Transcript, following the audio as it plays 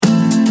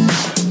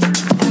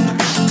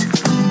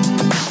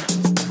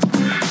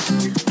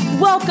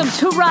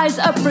Welcome to Rise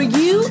Up For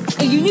You,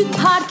 a unique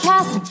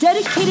podcast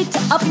dedicated to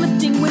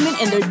uplifting women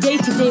in their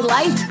day-to-day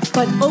life,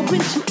 but open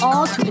to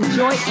all to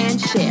enjoy and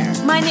share.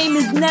 My name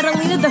is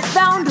Natalina, the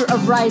founder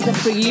of Rise Up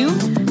For You.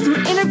 Through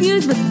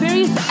interviews with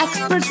various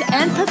experts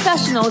and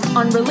professionals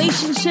on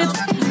relationships,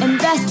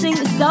 investing,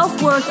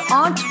 self-worth,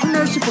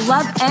 entrepreneurship,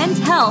 love, and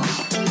health,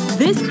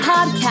 this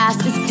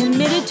podcast is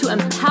committed to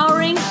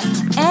empowering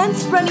and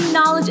spreading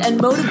knowledge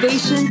and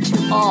motivation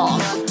to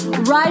all.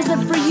 Rise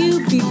up for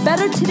you, be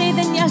better today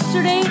than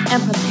yesterday,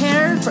 and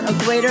prepare for a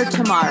greater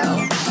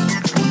tomorrow.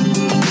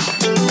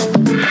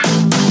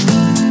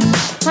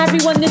 Hi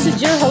everyone, this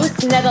is your host,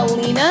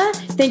 Natalina.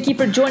 Thank you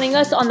for joining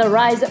us on the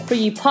Rise Up For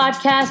You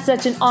podcast.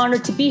 Such an honor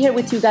to be here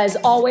with you guys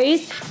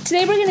always.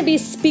 Today we're going to be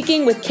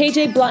speaking with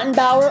KJ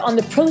Blattenbauer on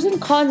the pros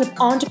and cons of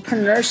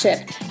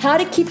entrepreneurship, how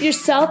to keep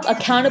yourself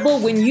accountable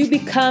when you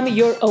become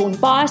your own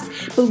boss,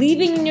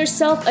 believing in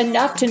yourself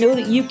enough to know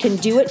that you can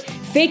do it,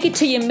 fake it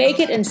till you make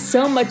it, and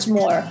so much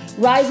more.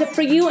 Rise up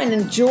for you and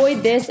enjoy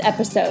this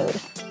episode.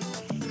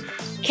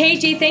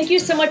 KJ, thank you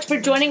so much for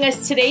joining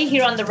us today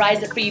here on the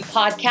Rise Up For You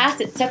podcast.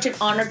 It's such an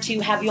honor to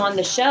have you on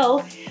the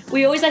show.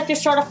 We always like to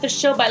start off the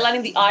show by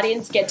letting the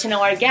audience get to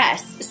know our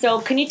guests. So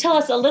can you tell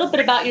us a little bit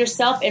about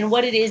yourself and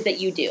what it is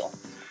that you do?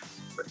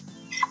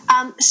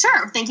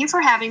 Sure. Thank you for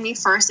having me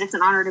first. It's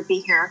an honor to be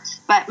here.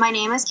 But my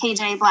name is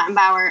KJ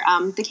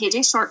Blattenbauer. The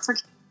KJ is short for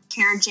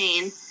Karen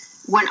Jane.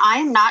 When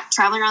I'm not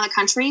traveling around the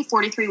country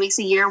 43 weeks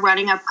a year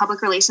running a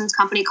public relations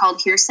company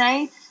called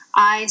Hearsay,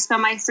 I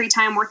spend my free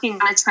time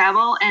working on a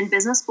travel and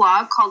business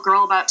blog called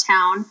Girl About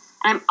Town.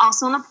 And I'm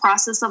also in the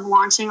process of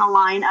launching a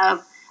line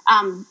of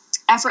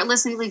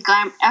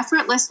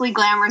effortlessly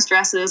glamorous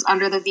dresses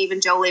under the Vive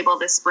and Jo label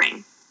this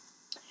spring.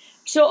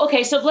 So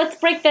let's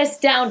break this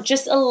down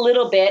just a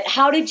little bit.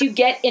 How did you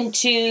get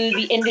into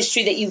the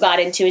industry that you got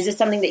into? Is this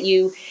something that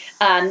you,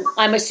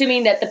 I'm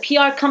assuming that the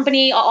PR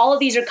company, all of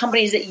these are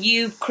companies that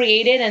you've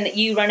created and that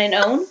you run and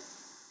own?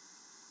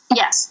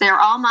 Yes, they're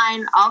all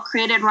mine, all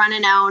created, run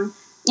and own.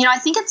 You know, I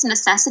think it's a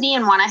necessity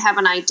and when I have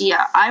an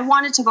idea. I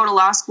wanted to go to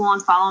law school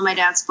and follow my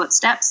dad's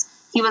footsteps.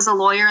 He was a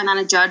lawyer and then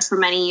a judge for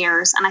many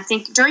years. And I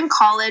think during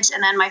college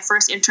and then my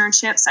first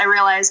internships, I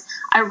realized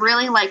I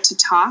really like to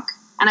talk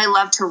and I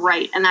love to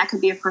write, and that could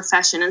be a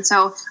profession. And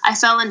so I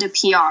fell into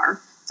PR.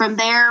 From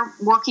there,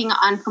 working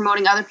on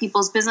promoting other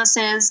people's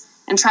businesses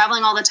and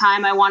traveling all the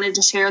time, I wanted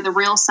to share the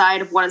real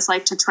side of what it's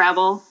like to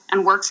travel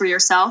and work for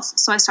yourself.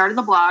 So I started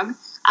the blog.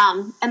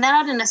 And then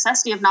out of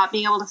necessity of not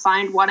being able to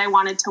find what I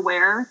wanted to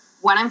wear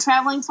when I'm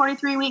traveling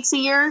 43 weeks a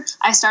year,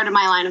 I started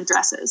my line of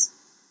dresses.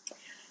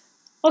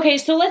 Okay,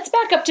 so let's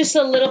back up just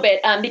a little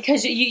bit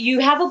because you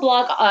have a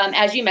blog,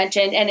 as you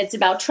mentioned, and it's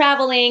about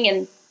traveling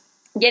and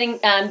getting,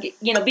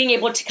 being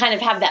able to kind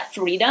of have that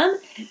freedom.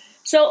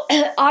 So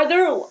are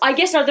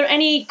there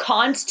any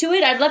cons to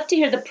it? I'd love to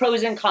hear the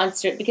pros and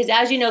cons to it because,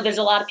 as you know, there's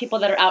a lot of people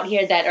that are out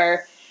here that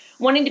are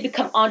wanting to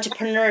become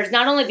entrepreneurs,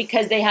 not only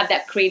because they have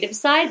that creative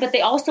side, but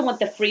they also want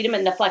the freedom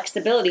and the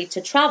flexibility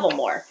to travel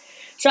more.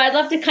 So I'd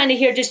love to kind of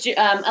hear just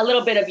a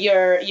little bit of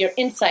your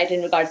insight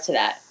in regards to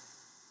that.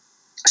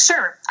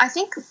 Sure. I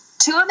think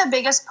two of the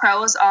biggest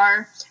pros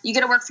are you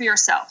get to work for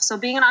yourself. So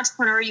being an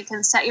entrepreneur, you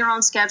can set your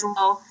own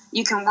schedule.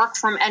 You can work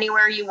from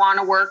anywhere you want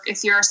to work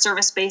if you're a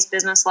service-based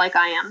business like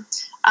I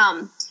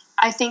am.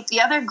 I think the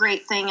other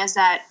great thing is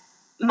that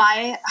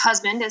my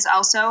husband is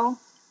also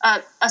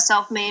a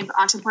self-made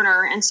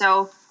entrepreneur, and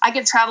so I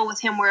could travel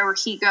with him wherever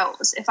he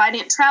goes. If I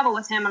didn't travel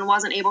with him and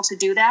wasn't able to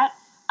do that,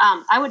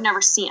 I would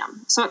never see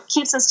him. So it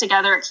keeps us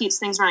together. It keeps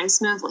things running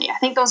smoothly. I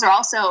think those are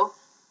also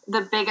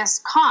the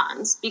biggest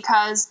cons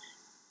because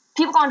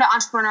people go into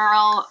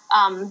entrepreneurial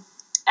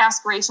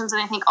aspirations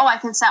and they think, I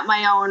can set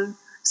my own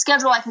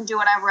schedule. I can do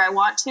whatever I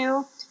want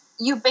to.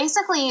 You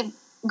basically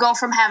go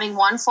from having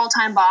one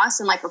full-time boss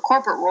in like a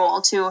corporate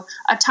role to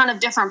a ton of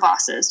different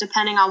bosses,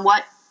 depending on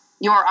what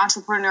your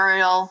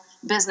entrepreneurial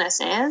business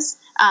is.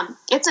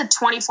 It's a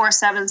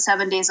 24/7,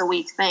 7 days a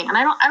week thing. And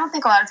I don't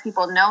think a lot of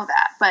people know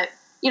that, but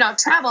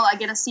travel, I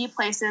get to see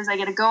places, I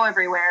get to go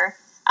everywhere.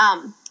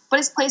 But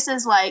it's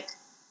places like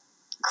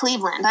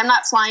Cleveland. I'm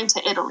not flying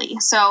to Italy.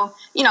 So,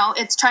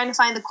 it's trying to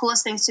find the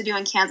coolest things to do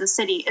in Kansas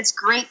City. It's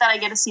great that I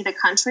get to see the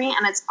country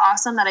and it's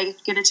awesome that I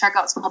get to check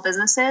out small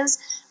businesses.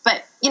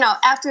 But,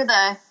 after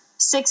the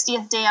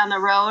 60th day on the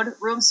road,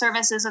 room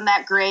service isn't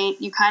that great.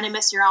 You kind of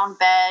miss your own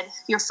bed.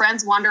 Your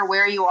friends wonder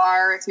where you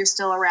are if you're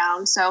still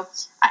around. So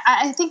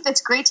I think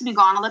that's great to be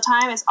gone all the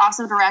time. It's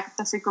awesome to rack up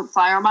the frequent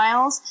flyer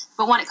miles.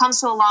 But when it comes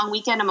to a long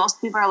weekend and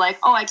most people are like,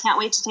 I can't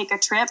wait to take a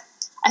trip,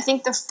 I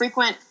think the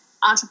frequent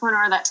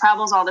entrepreneur that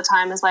travels all the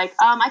time is like,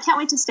 I can't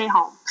wait to stay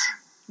home.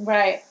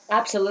 Right.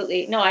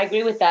 Absolutely. No, I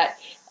agree with that.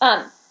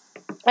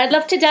 I'd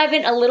love to dive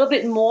in a little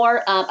bit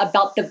more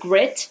about the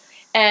grit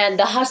and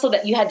the hustle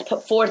that you had to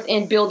put forth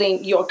in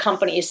building your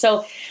company.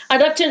 So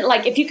I'd love to,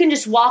 if you can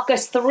just walk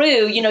us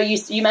through,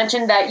 you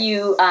mentioned that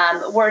you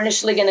were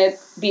initially going to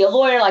be a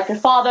lawyer like your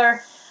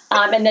father,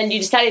 and then you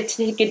decided to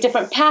take a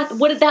different path.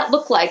 What did that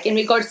look like in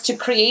regards to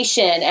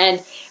creation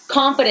and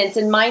confidence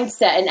and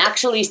mindset and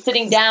actually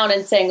sitting down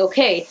and saying,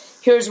 okay,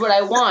 here's what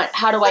I want.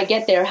 How do I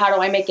get there? How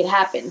do I make it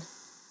happen?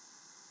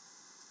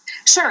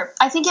 Sure.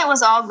 I think it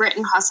was all grit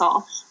and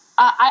hustle.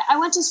 I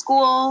went to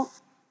school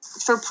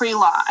for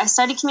pre-law. I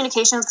studied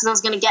communications because it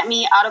was going to get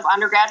me out of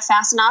undergrad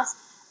fast enough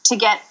to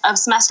get a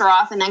semester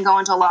off and then go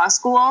into law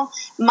school.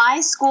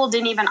 My school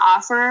didn't even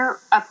offer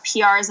a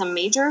PR as a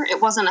major.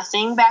 It wasn't a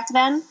thing back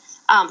then.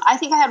 I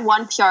think I had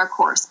one PR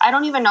course. I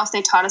don't even know if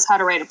they taught us how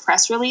to write a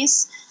press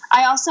release.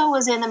 I also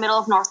was in the middle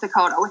of North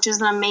Dakota, which is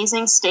an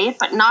amazing state,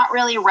 but not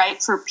really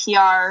right for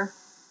PR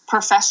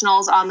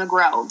professionals on the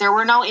grow. There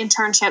were no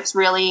internships,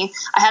 really.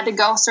 I had to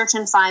go search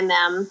and find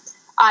them.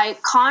 I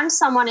conned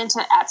someone at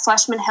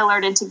Fleshman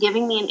Hillard into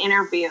giving me an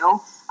interview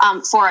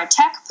for a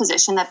tech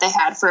position that they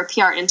had for a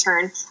PR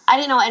intern. I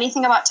didn't know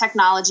anything about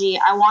technology.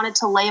 I wanted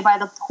to lay by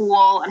the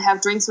pool and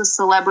have drinks with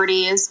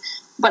celebrities.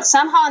 But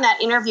somehow in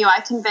that interview, I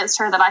convinced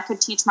her that I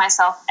could teach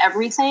myself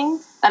everything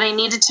that I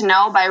needed to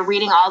know by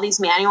reading all these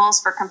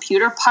manuals for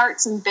computer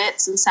parts and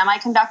bits and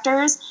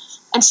semiconductors.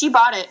 And she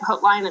bought it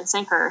hook, line, and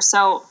sinker.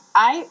 So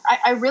I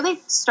really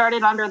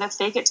started under the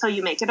fake it till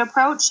you make it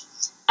approach.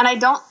 And I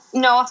don't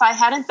know if I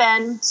hadn't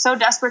been so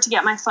desperate to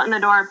get my foot in the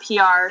door in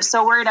PR,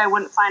 so worried I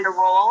wouldn't find a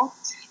role.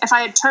 If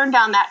I had turned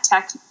down that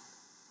tech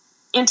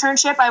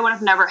internship, I would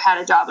have never had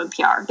a job in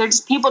PR.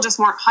 People just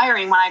weren't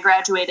hiring when I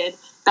graduated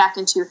back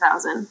in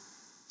 2000.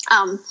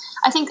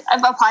 I think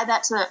I've applied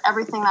that to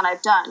everything that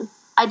I've done.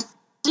 I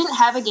didn't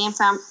have a game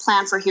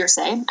plan for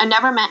Hearsay. I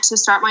never meant to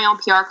start my own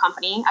PR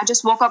company. I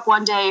just woke up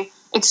one day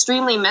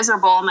extremely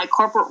miserable in my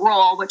corporate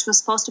role, which was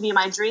supposed to be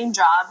my dream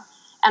job.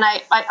 And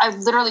I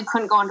literally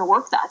couldn't go into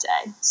work that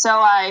day. So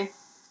I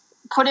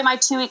put in my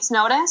 2 weeks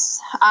notice.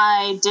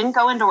 I didn't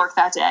go into work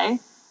that day.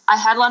 I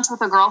had lunch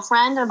with a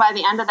girlfriend. And by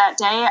the end of that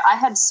day, I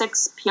had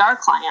 6 PR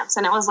clients.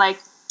 And it was like,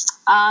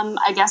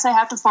 I guess I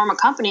have to form a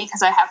company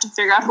because I have to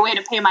figure out a way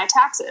to pay my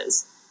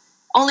taxes.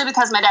 Only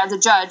because my dad's a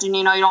judge and,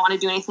 you don't want to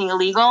do anything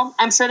illegal.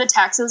 I'm sure the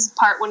taxes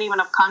part wouldn't even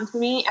have come to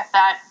me if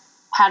that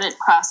hadn't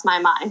crossed my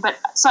mind. But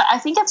so I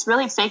think it's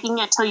really faking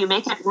it till you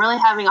make it, really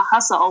having a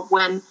hustle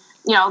when,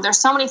 there's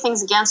so many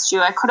things against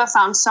you. I could have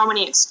found so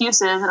many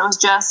excuses, and it was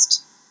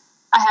just,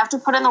 I have to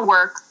put in the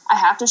work. I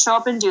have to show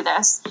up and do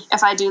this.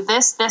 If I do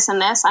this, this,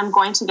 and this, I'm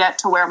going to get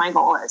to where my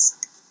goal is.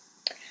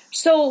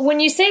 So when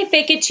you say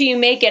fake it till you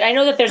make it, I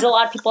know that there's a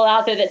lot of people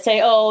out there that say,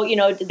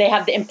 they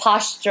have the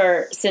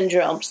imposter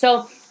syndrome.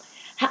 So,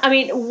 I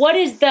mean, what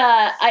is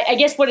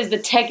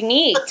the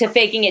technique to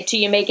faking it till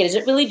you make it? Is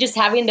it really just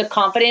having the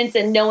confidence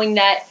and knowing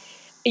that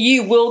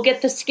you will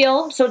get the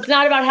skill? So it's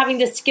not about having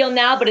the skill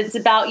now, but it's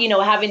about,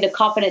 having the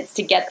confidence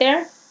to get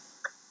there?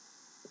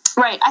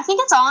 Right. I think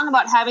it's all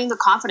about having the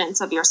confidence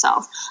of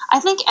yourself. I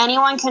think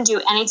anyone can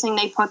do anything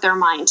they put their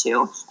mind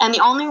to. And the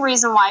only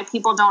reason why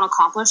people don't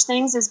accomplish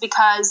things is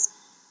because,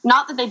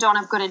 not that they don't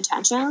have good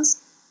intentions,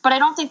 but I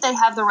don't think they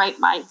have the right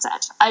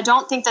mindset. I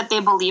don't think that they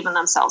believe in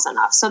themselves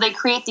enough. So they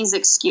create these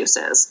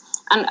excuses.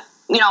 And,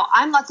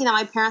 I'm lucky that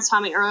my parents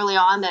taught me early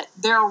on that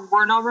there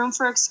were no room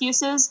for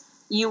excuses.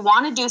 You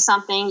want to do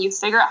something, you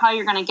figure out how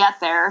you're going to get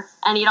there,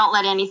 and you don't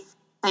let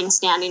anything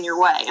stand in your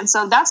way. And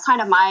so that's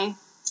kind of my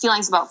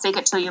feelings about fake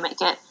it till you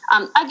make it.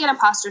 I get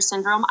imposter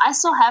syndrome. I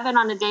still have it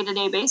on a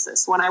day-to-day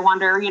basis when I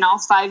wonder,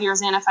 5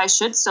 years in, if I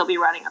should still be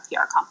running a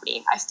PR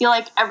company. I feel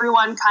like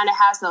everyone kind of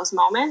has those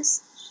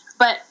moments,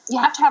 but you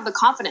have to have the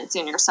confidence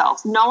in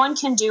yourself. No one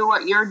can do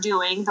what you're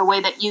doing the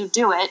way that you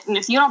do it. And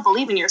if you don't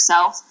believe in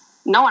yourself,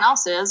 no one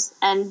else is,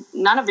 and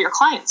none of your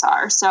clients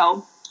are.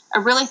 So I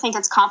really think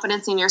it's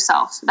confidence in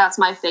yourself. That's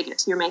my fake it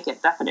till you make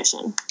it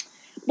definition.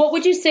 What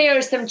would you say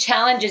are some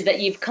challenges that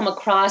you've come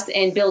across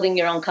in building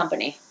your own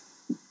company?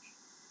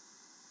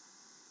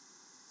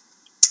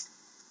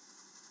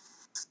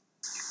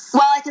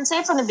 Well, I can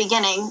say from the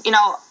beginning,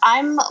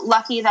 I'm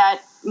lucky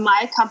that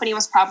my company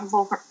was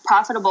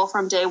profitable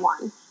from day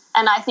one.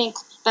 And I think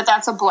that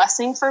that's a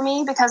blessing for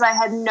me because I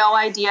had no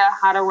idea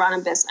how to run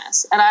a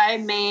business. And I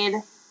made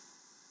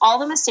all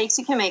the mistakes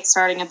you can make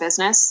starting a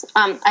business.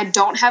 I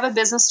don't have a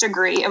business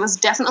degree. It was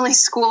definitely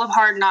school of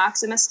hard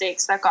knocks and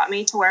mistakes that got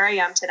me to where I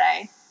am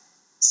today.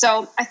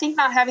 So I think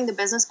not having the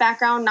business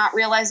background, not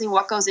realizing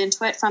what goes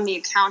into it from the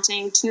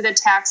accounting to the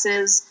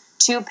taxes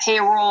to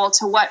payroll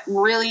to what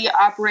really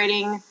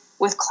operating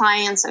with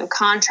clients and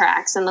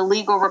contracts and the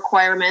legal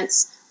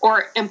requirements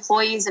or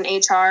employees in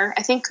HR.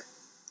 I think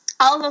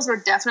all of those were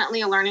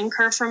definitely a learning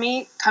curve for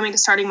me coming to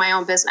starting my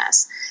own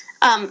business.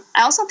 I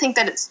also think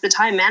that it's the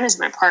time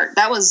management part.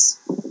 That was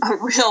a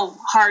real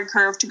hard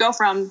curve to go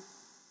from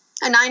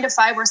a 9 to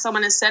 5 where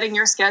someone is setting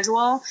your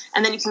schedule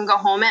and then you can go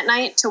home at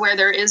night to where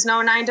there is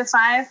no 9 to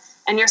 5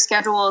 and your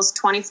schedule is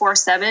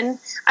 24/7.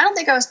 I don't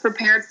think I was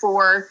prepared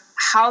for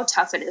how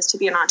tough it is to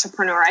be an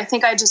entrepreneur. I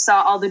think I just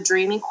saw all the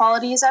dreamy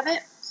qualities of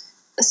it.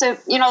 So,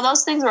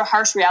 those things were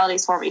harsh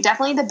realities for me.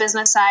 Definitely the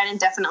business side and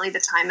definitely the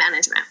time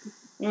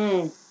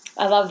management.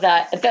 I love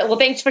that. Well,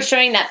 thanks for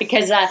sharing that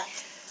because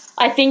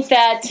I think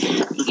that,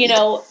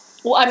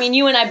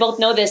 you and I both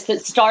know this,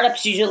 that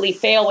startups usually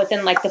fail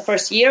within like the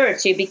first year or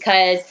two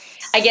because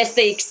I guess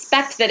they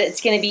expect that it's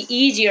going to be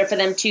easier for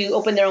them to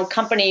open their own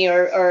company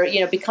or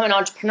become an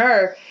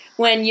entrepreneur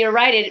when you're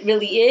right, it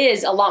really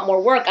is a lot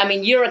more work. I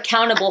mean, you're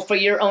accountable for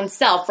your own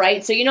self,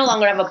 right? So you no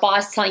longer have a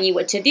boss telling you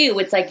what to do.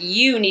 It's like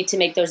you need to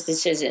make those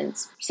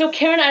decisions. So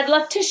Karen, I'd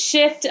love to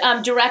shift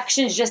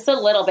directions just a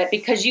little bit,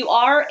 because you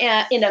are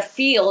in a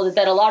field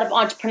that a lot of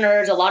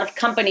entrepreneurs, a lot of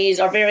companies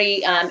are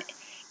very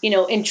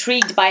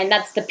intrigued by, and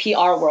that's the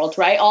PR world,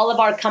 right? All of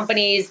our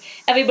companies,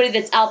 everybody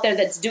that's out there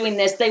that's doing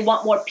this, they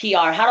want more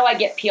PR. How do I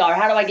get PR?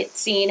 How do I get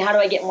seen? How do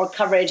I get more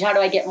coverage? How do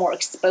I get more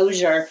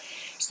exposure?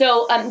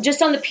 So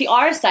just on the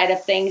PR side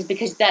of things,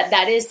 because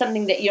that is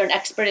something that you're an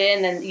expert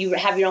in and you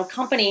have your own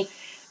company,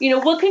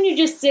 what can you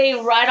just say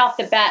right off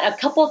the bat, a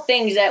couple of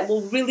things that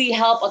will really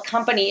help a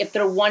company if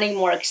they're wanting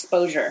more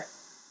exposure?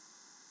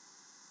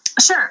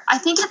 Sure. I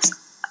think it's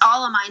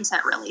all a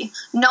mindset, really.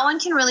 No one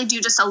can really do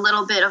just a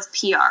little bit of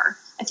PR.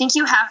 I think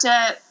you have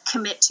to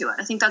commit to it.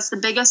 I think that's the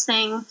biggest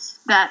thing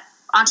that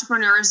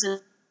entrepreneurs and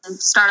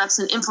startups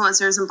and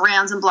influencers and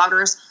brands and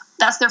bloggers,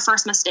 that's their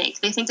first mistake.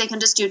 They think they can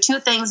just do two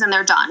things and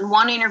they're done.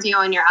 One interview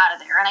and you're out of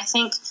there. And I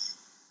think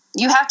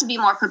you have to be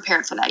more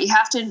prepared for that. You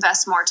have to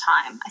invest more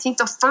time. I think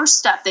the first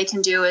step they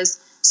can do is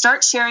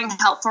start sharing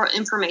helpful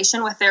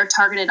information with their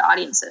targeted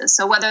audiences.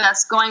 So whether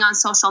that's going on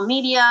social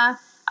media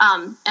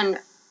and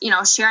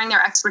sharing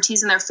their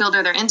expertise in their field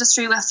or their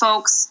industry with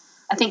folks.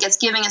 I think it's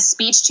giving a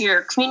speech to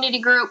your community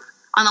group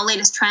on the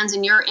latest trends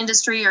in your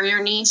industry or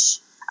your niche.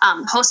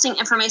 Hosting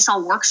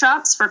informational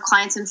workshops for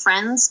clients and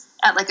friends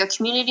at like a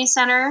community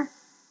center,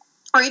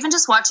 or even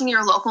just watching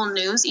your local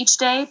news each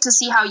day to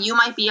see how you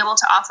might be able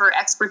to offer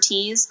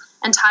expertise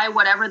and tie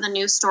whatever the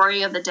news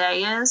story of the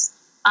day is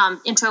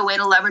into a way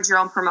to leverage your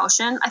own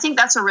promotion. I think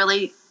that's a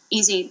really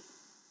easy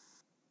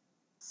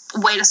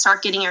way to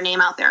start getting your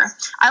name out there.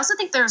 I also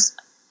think there's,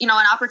 an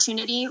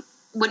opportunity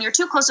when you're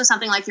too close to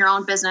something like your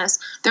own business.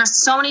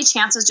 There's so many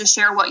chances to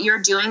share what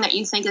you're doing that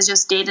you think is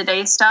just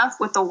day-to-day stuff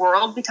with the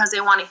world because they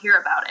want to hear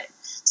about it.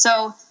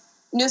 So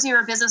news of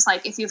your business,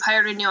 like if you've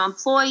hired a new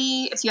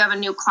employee, if you have a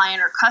new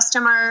client or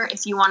customer,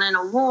 if you won an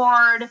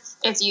award,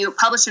 if you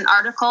published an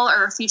article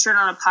or are featured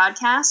on a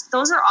podcast,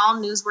 those are all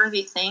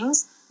newsworthy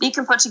things that you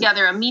can put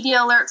together a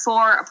media alert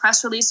for, a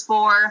press release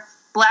for,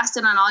 blast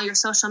it on all your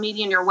social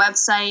media and your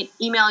website,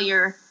 email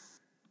your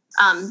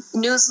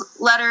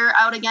newsletter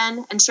out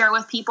again and share it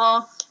with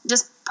people.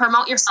 Just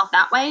promote yourself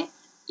that way.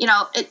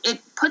 It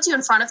puts you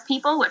in front of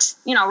people, which,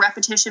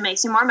 repetition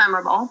makes you more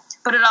memorable,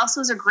 but it also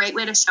is a great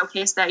way to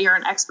showcase that you're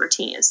an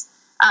expertise.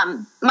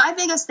 My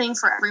biggest thing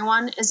for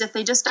everyone is if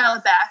they just dial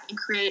it back and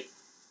create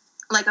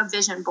like a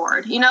vision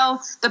board.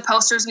 The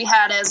posters we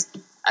had as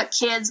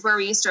kids where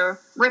we used to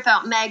rip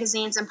out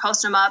magazines and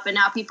post them up, and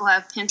now people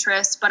have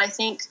Pinterest. But I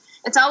think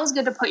it's always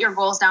good to put your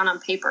goals down on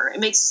paper. It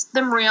makes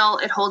them real.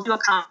 It holds you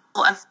accountable.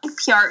 I think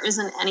PR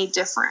isn't any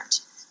different.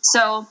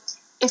 So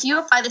if you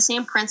apply the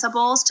same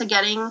principles to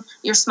getting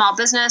your small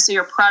business or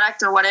your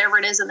product or whatever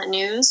it is in the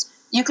news,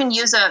 you can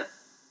use a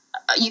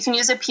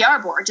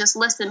PR board. Just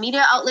list the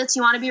media outlets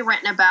you want to be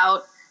written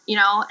about,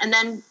 and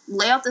then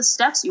lay out the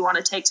steps you want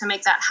to take to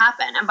make that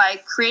happen. And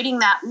by creating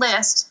that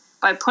list,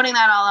 by putting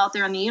that all out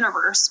there in the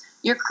universe,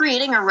 you're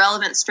creating a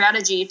relevant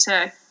strategy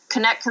to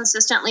connect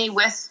consistently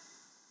with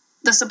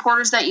the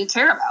supporters that you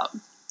care about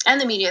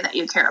and the media that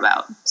you care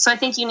about. So I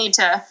think you need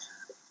to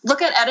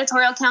look at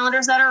editorial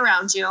calendars that are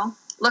around you,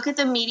 look at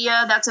the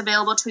media that's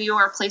available to you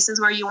or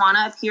places where you want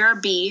to appear or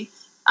be,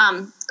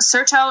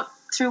 search out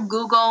through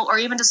Google or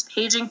even just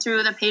paging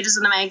through the pages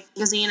of the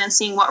magazine and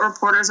seeing what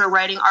reporters are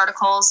writing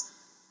articles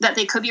that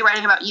they could be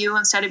writing about you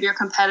instead of your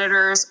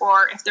competitors,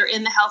 or if they're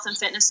in the health and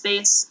fitness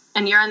space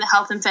and you're in the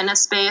health and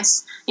fitness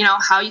space,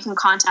 how you can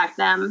contact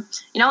them,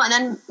 and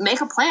then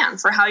make a plan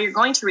for how you're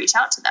going to reach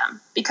out to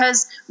them.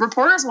 Because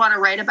reporters want to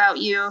write about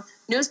you,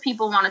 news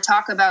people want to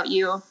talk about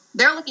you.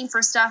 They're looking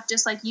for stuff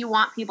just like you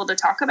want people to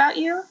talk about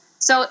you.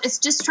 So it's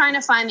just trying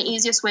to find the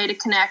easiest way to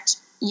connect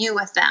you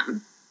with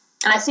them.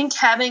 And I think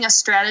having a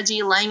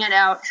strategy, laying it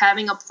out,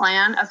 having a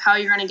plan of how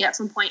you're going to get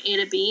from point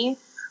A to B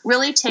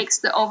really takes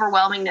the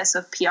overwhelmingness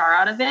of PR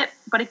out of it,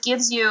 but it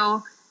gives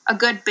you a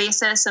good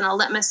basis and a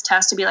litmus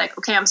test to be like,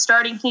 okay, I'm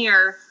starting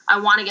here. I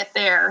want to get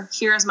there.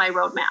 Here's my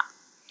roadmap.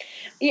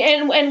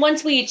 And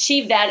once we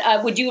achieve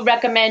that, would you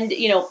recommend,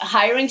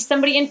 hiring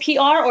somebody in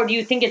PR, or do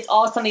you think it's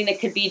all something that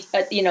could be,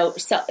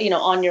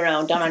 on your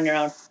own, done on your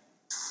own?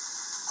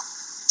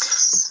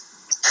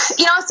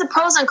 It's the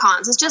pros and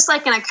cons. It's just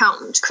like an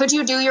accountant. Could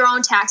you do your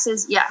own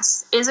taxes?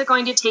 Yes. Is it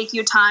going to take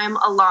you time?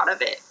 A lot of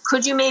it.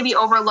 Could you maybe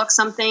overlook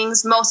some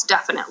things? Most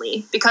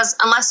definitely. Because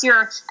unless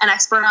you're an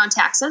expert on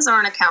taxes or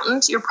an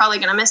accountant, you're probably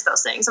going to miss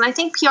those things. And I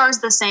think PR is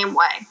the same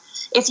way.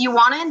 If you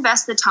want to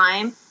invest the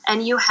time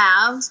and you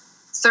have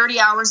 30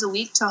 hours a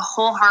week to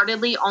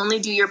wholeheartedly only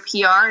do your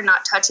PR and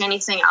not touch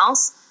anything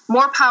else,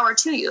 more power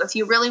to you if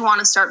you really want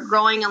to start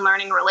growing and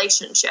learning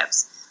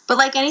relationships. But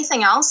like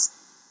anything else,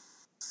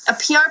 a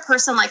PR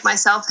person like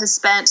myself has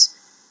spent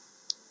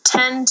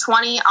 10,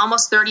 20,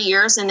 almost 30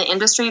 years in the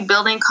industry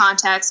building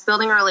contacts,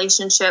 building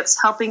relationships,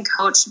 helping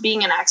coach,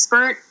 being an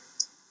expert.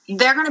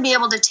 They're going to be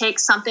able to take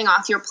something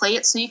off your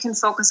plate so you can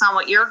focus on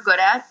what you're good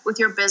at with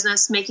your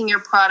business, making your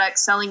product,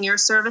 selling your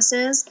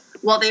services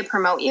while they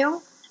promote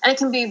you. And it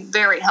can be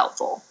very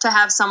helpful to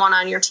have someone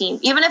on your team,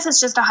 even if it's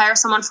just to hire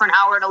someone for an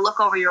hour to look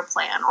over your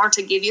plan or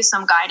to give you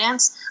some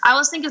guidance. I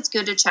always think it's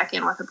good to check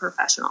in with a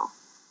professional.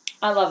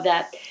 I love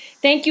that.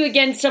 Thank you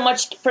again so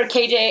much for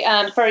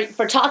KJ,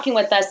 for talking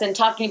with us and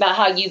talking about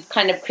how you've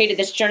kind of created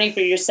this journey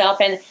for yourself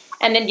and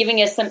then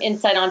giving us some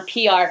insight on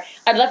PR.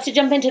 I'd love to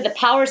jump into the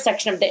power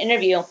section of the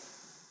interview.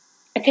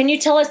 Can you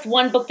tell us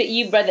one book that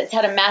you've read that's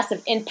had a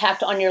massive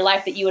impact on your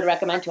life that you would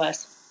recommend to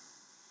us?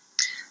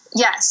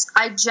 Yes,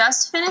 I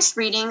just finished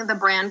reading The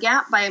Brand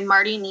Gap by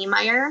Marty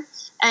Niemeyer.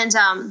 And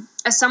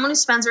as someone who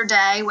spends her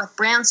day with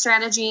brand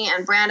strategy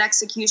and brand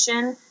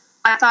execution,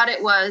 I thought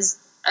it was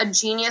a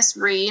genius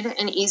read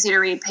in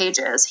easy-to-read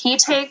pages. He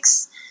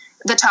takes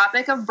the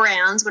topic of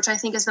brands, which I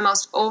think is the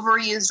most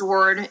overused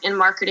word in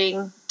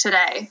marketing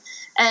today,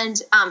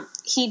 and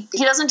he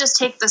doesn't just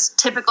take this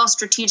typical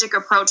strategic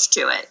approach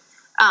to it.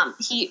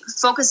 He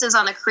focuses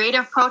on the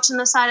creative approach in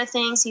the side of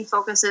things. He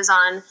focuses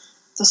on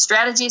the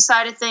strategy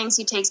side of things.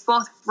 He takes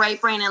both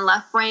right brain and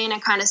left brain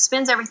and kind of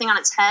spins everything on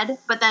its head,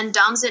 but then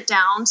dumbs it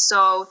down.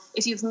 So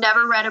if you've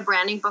never read a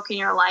branding book in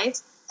your life,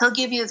 he'll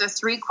give you the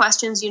 3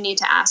 questions you need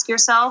to ask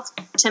yourself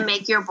to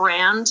make your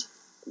brand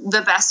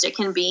the best it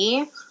can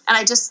be.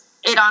 And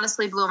it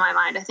honestly blew my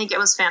mind. I think it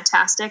was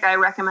fantastic. I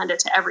recommend it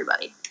to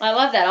everybody. I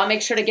love that. I'll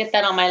make sure to get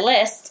that on my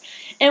list.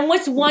 And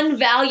what's one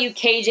value,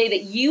 KJ,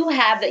 that you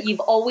have that you've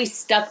always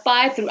stuck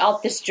by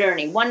throughout this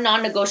journey? One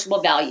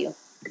non-negotiable value.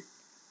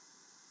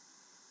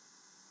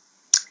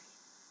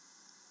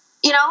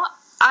 You know,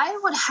 I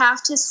would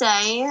have to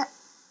say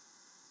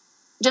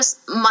just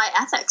my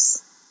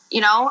ethics.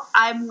 You know,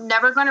 I'm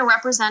never going to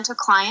represent a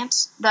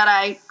client that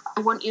I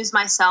wouldn't use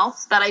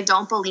myself, that I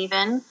don't believe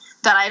in,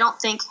 that I don't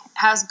think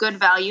has good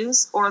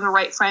values or the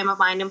right frame of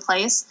mind in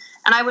place.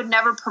 And I would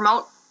never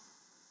promote them.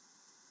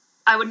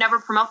 I would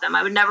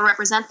never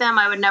represent them.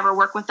 I would never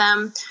work with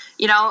them.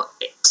 You know,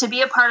 to be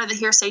a part of the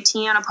Hearsay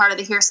team and a part of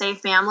the Hearsay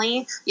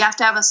family, you have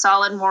to have a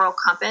solid moral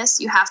compass.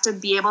 You have to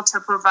be able to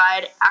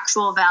provide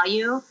actual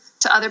value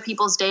to other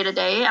people's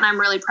day-to-day, and I'm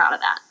really proud of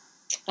that.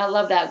 I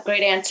love that.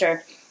 Great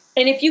answer.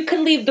 And if you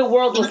could leave the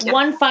world with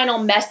one final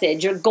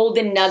message, your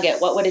golden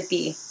nugget, what would it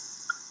be?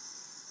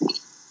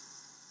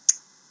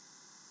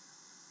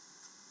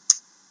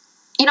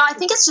 You know, I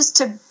think it's just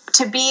to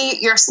be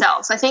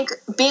yourself. I think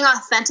being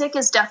authentic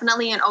is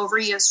definitely an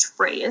overused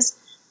phrase.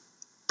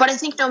 But I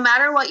think no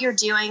matter what you're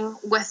doing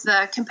with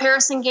the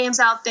comparison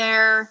games out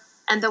there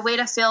and the way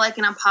to feel like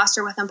an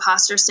imposter with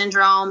imposter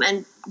syndrome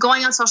and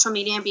going on social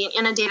media and being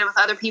inundated with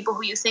other people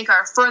who you think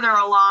are further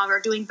along or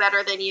doing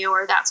better than you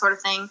or that sort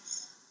of thing,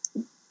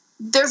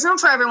 there's room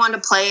for everyone to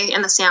play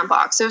in the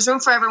sandbox. There's room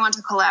for everyone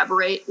to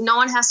collaborate. No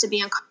one has to be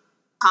in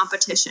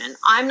competition.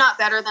 I'm not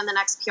better than the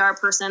next PR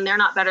person. They're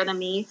not better than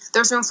me.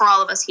 There's room for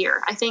all of us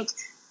here. I think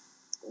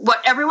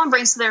what everyone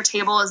brings to their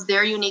table is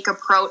their unique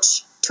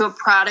approach to a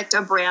product,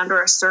 a brand,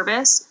 or a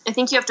service. I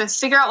think you have to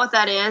figure out what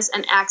that is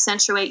and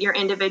accentuate your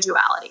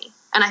individuality.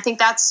 And I think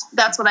that's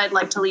what I'd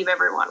like to leave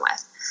everyone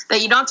with.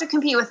 That you don't have to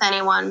compete with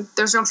anyone.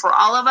 There's room for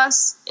all of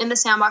us in the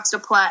sandbox to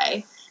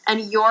play,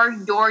 and you're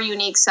your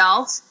unique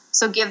self.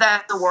 So give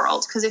that to the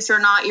world, because if you're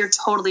not, you're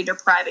totally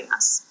depriving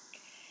us.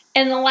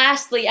 And then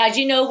lastly, as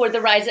you know, we're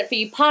the Rise Up For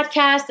You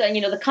podcast, and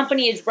the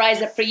company is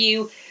Rise Up For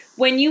You.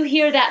 When you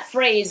hear that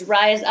phrase,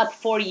 Rise Up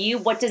For You,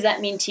 what does that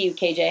mean to you,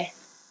 KJ?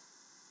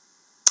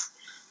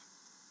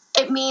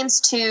 It means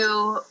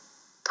to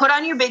put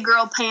on your big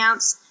girl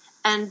pants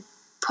and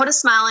put a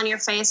smile on your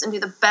face and do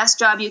the best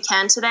job you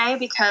can today,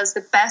 because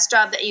the best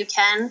job that you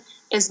can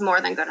is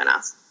more than good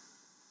enough.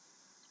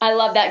 I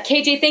love that.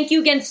 KJ, thank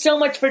you again so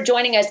much for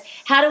joining us.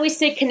 How do we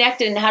stay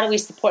connected and how do we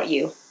support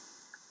you?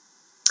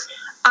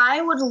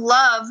 I would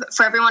love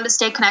for everyone to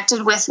stay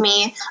connected with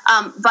me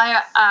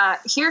via our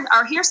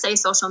Hearsay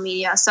social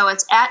media. So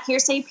it's at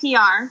Hearsay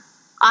PR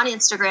on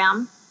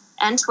Instagram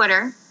and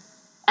Twitter.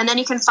 And then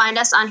you can find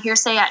us on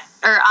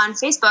on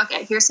Facebook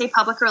at Hearsay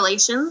Public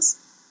Relations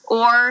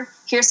or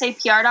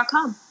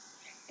hearsaypr.com.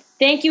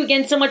 Thank you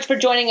again so much for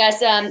joining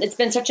us. It's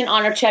been such an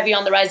honor to have you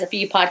on the Rise Up For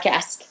You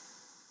podcast.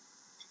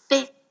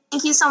 Thank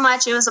you so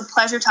much. It was a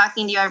pleasure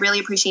talking to you. I really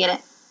appreciate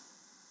it.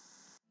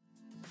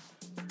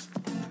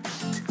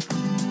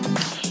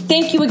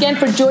 Thank you again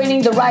for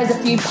joining the Rise Up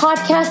For You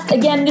podcast.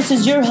 Again, this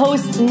is your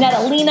host,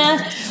 Natalina.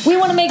 We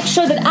want to make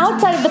sure that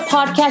outside of the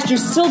podcast, you're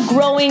still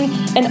growing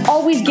and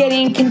always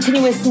getting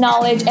continuous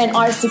knowledge and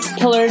our 6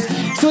 pillars.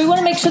 So we want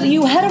to make sure that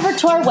you head over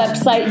to our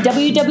website,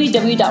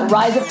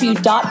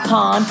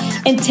 www.riseupforyou.com,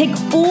 and take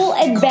full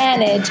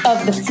advantage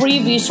of the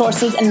free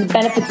resources and the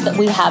benefits that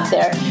we have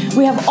there.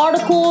 We have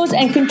articles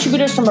and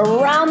contributors from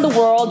around the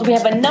world. We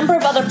have a number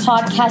of other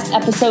podcast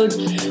episodes,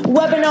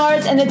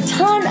 webinars, and a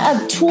ton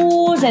of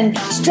tools and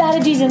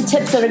strategies and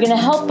tips that are going to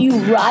help you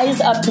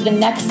rise up to the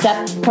next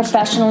step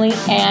professionally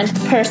and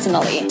personally.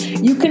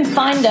 You can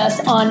find us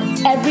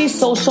on every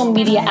social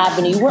media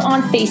avenue. We're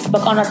on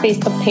Facebook, on our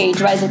Facebook page,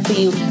 Rise Up For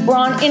You. We're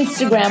on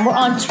Instagram. We're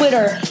on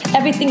Twitter.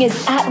 Everything is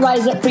at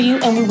Rise Up For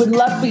You, and we would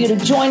love for you to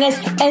join us.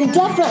 And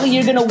definitely,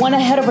 you're going to want to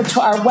head over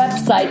to our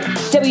website,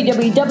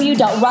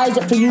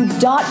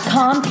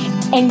 www.riseupforyou.com.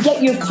 and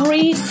get your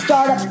free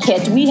startup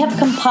kit. We have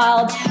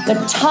compiled the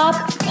top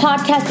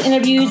podcast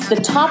interviews, the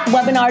top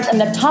webinars, and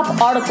the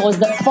top articles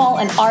that fall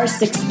in our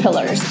 6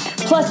 pillars.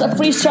 Plus a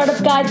free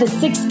startup guide, the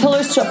 6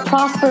 pillars to a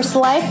prosperous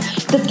life,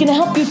 that's going to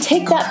help you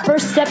take that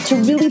first step to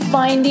really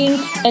finding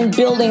and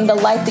building the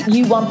life that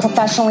you want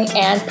professionally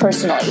and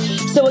personally.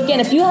 So again,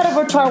 if you head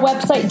over to our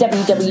website,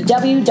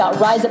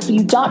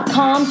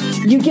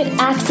 www.riseupforyou.com, you get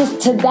access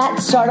to that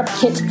startup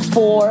kit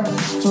for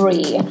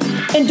free.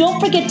 And don't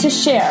forget to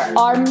share.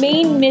 Our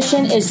main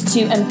mission is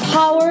to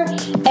empower,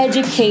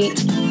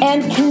 educate,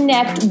 and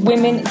connect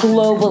women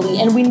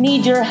globally. And we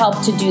need your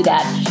help to do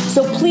that.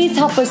 So please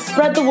help us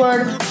spread the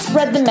word,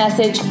 spread the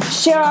message,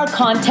 share our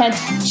content,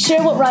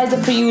 share what Rise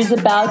Up For You is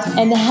about,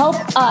 and help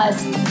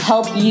us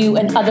help you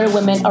and other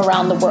women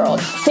around the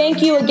world.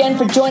 Thank you again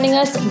for joining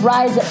us.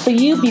 Rise Up For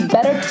You. Be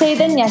better today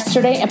than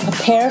yesterday and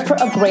prepare for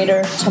a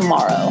greater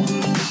tomorrow.